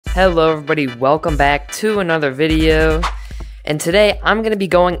Hello everybody, welcome back to another video, and today I'm going to be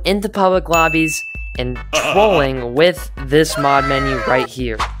going into public lobbies and trolling with this mod menu right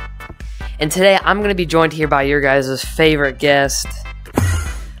here. And today I'm going to be joined here by your guys' favorite guest,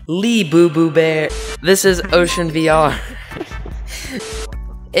 Lee Boo Boo Bear. This is Ocean VR.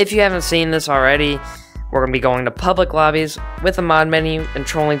 If you haven't seen this already, we're going to be going to public lobbies with a mod menu and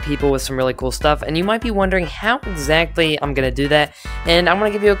trolling people with some really cool stuff. And you might be wondering how exactly I'm going to do that. And I'm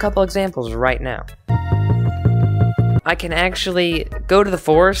going to give you a couple examples right now. I can actually go to the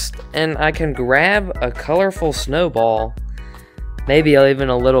forest and I can grab a colorful snowball. Maybe even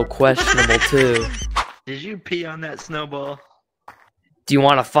a little questionable too. Did you pee on that snowball? Do you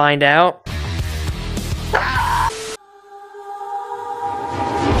want to find out?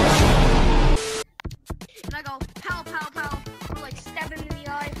 And I go, pow, pow, pow. I like stab him in the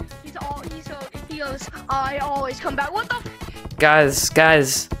eye. He goes, I always come back. What the f? Guys,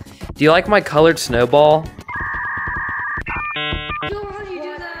 do you like my colored snowball? Yo, how do you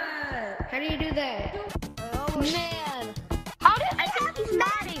do that? How do you do that? Oh, man. How did I have these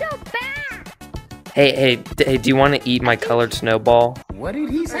matting? So bad. Hey, do you want to eat my colored snowball? What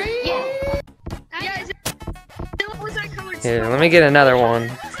did he say? Yeah. What was that colored Here, let me get another one.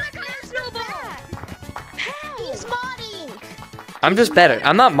 I'm just better.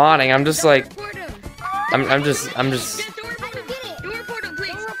 I'm not modding. I'm just like, I'm just. How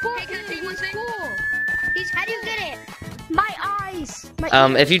do you get it? My eyes.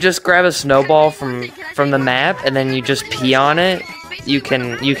 If you just grab a snowball from the map and then you just pee on it, you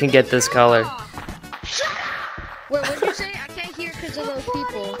can get this color. Wait, what did you say? I can't hear because of those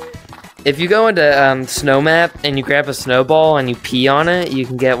people. If you go into snow map and you grab a snowball and you pee on it, you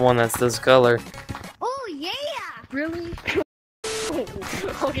can get one that's this color. Oh yeah! Really?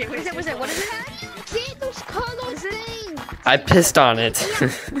 Okay, what is it? What is it? How do you get those color things? I pissed on it.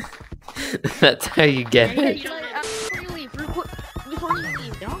 That's how you get it. Before you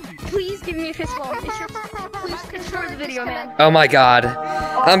leave, please give me a fist bump. Please destroy the video, man. Oh my god.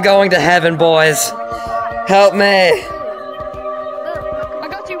 I'm going to heaven, boys. Help me. I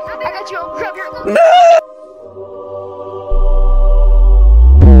got you. Grab your... No!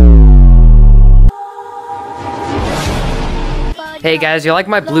 Hey guys, you like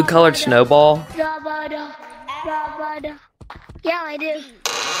my blue colored snowball? Yeah, I do.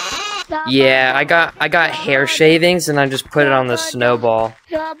 Yeah, I got hair shavings and I just put it on the snowball.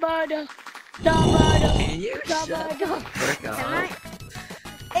 Can you shut the frick up?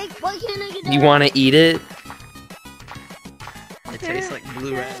 You want to eat it? It tastes like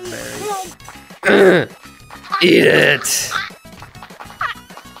blue raspberry. Eat it!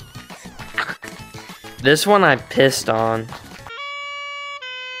 This one I pissed on.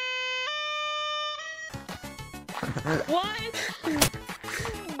 What?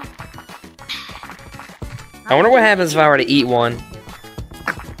 I wonder what happens if I were to eat one.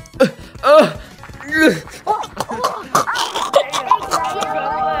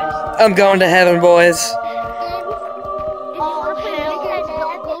 I'm going to heaven, boys.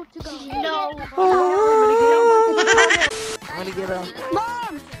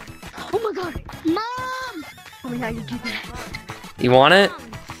 Mom! Oh my god! Mom! Tell me how you do that. You want it?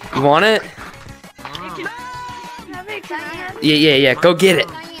 You want it? Yeah, go get it.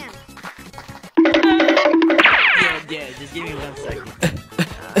 Yeah, just give me 1 second.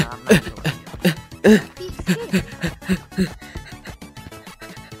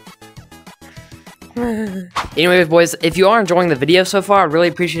 Anyway, boys, if you are enjoying the video so far, I'd really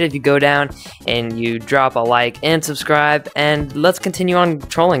appreciate it if you go down and you drop a like and subscribe, and let's continue on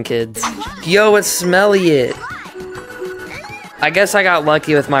trolling kids. Yo, it's Smelly It. I guess I got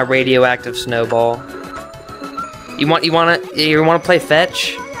lucky with my radioactive snowball. You wanna play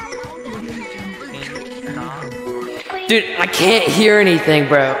fetch? Dude, I can't hear anything,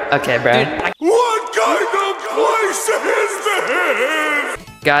 bro. Okay, bro. What kind of place is this?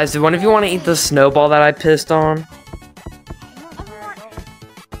 Guys, do one of you want to eat the snowball that I pissed on?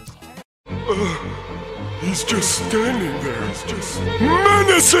 He's just standing there. He's just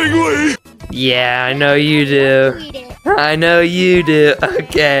menacingly. Yeah, I know you do. I know you do.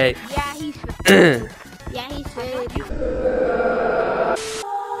 Okay. Yeah, he's food. Yeah, he's food.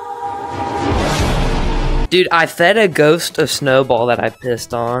 Dude, I fed a ghost a snowball that I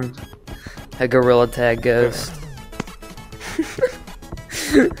pissed on. A gorilla tag ghost.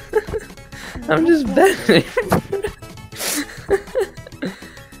 I'm just betting.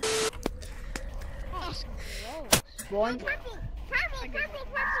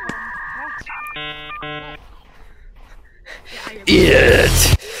 Eat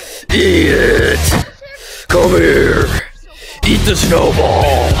it! Eat it! Come here! Eat the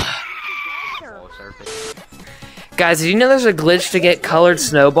snowball! perfect. Guys, did you know there's a glitch to get colored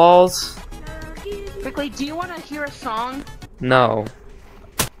snowballs? Quickly, do you want to hear a song? No.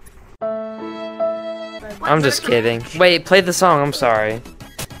 I'm just kidding. Wait, play the song, I'm sorry.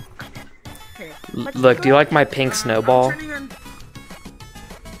 Look, do you like my pink snowball?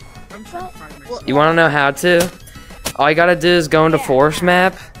 You wanna know how to? All you gotta do is go into Forest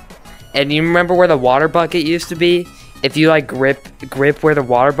Map, and you remember where the water bucket used to be? If you like grip where the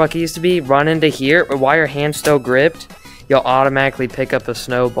water bucket used to be, run into here, but while your hand's still gripped, you'll automatically pick up a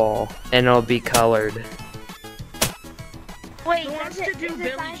snowball, and it'll be colored. Wait, Who wants to do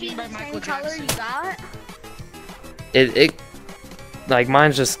Billie Jean by Michael Jackson? You got? It like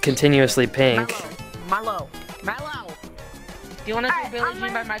mine's just continuously pink. Mallow. Do you want to do Billie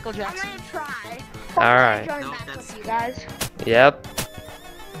Jean by Michael Jackson? I'm gonna try. All right. Join back with you guys. Yep.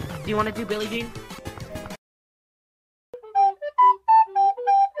 Do you want to do Billie Jean?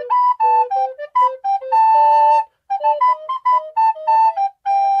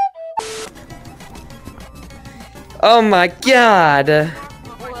 Oh my god.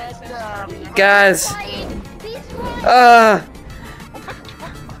 Guys.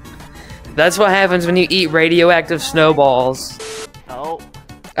 That's what happens when you eat radioactive snowballs. Oh.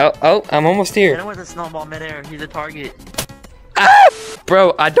 Oh, I'm almost Hit here. him with a snowball midair. He's a target. Ah!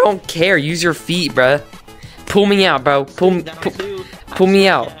 Bro, I don't care. Use your feet, bruh. Pull me out, bro. Pull me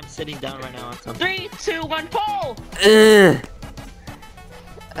out. I'm sitting down right now on something. 3, 2, 1, pull!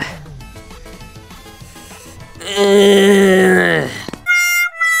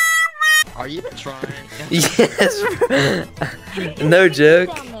 Are you even trying? Yes. No joke.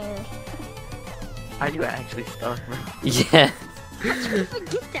 Are you actually stuck, bro? Yeah.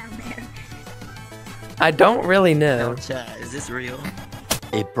 Get down there. I don't really know. No, chat. Is this real?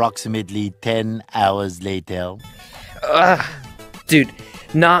 Approximately 10 hours later. Ugh. Dude,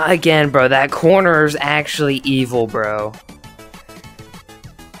 not again, bro. That corner is actually evil, bro.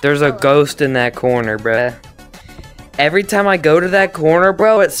 There's a ghost in that corner, bruh. Every time I go to that corner,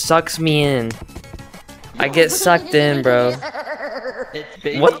 bro, it sucks me in. I get sucked in, bro. It's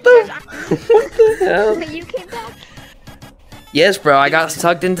big. What the hell? You came back? Yes, bro, I got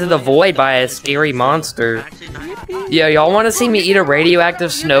sucked into the void by a scary monster. Actually, not. Yeah, y'all want to see me eat a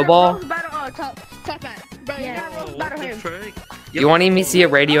radioactive snowball? Bro, you gotta roast battle What the him. frick? You want to see a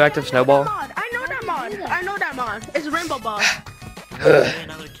radioactive snowball? I know that mod. I know that mod. It's Rainbow Ball.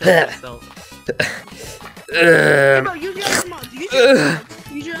 Another kill myself. Hey, bro, use your other mods. Use your other mods.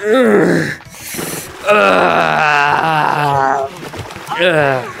 Use your other Ugh.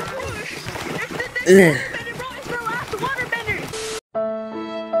 It's the last waterbender.